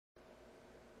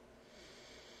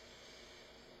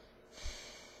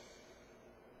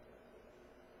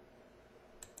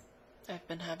I've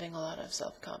been having a lot of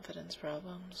self-confidence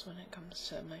problems when it comes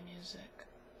to my music.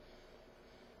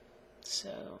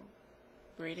 So,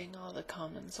 reading all the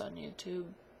comments on YouTube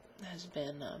has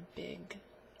been a big,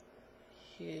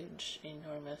 huge,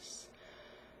 enormous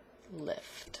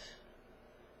lift,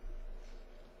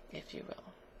 if you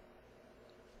will.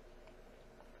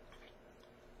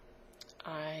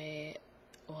 I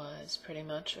was pretty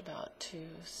much about to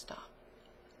stop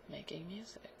making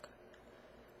music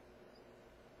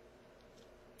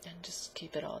and just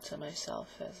keep it all to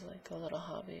myself as like a little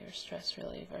hobby or stress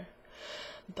reliever.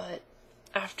 But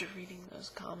after reading those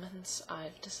comments,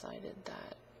 I've decided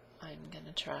that I'm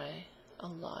gonna try a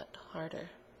lot harder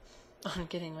on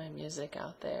getting my music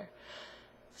out there.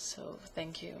 So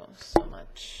thank you so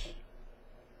much.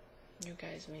 You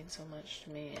guys mean so much to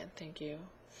me, and thank you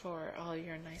for all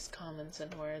your nice comments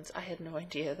and words. I had no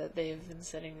idea that they've been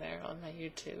sitting there on my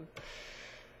YouTube.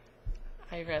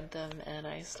 I read them and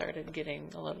I started getting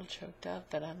a little choked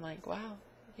up, and I'm like, wow,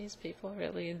 these people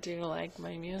really do like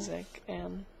my music,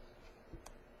 and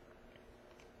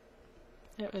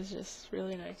it was just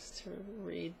really nice to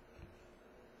read.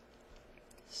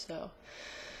 So,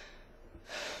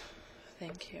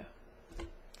 thank you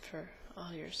for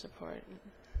all your support.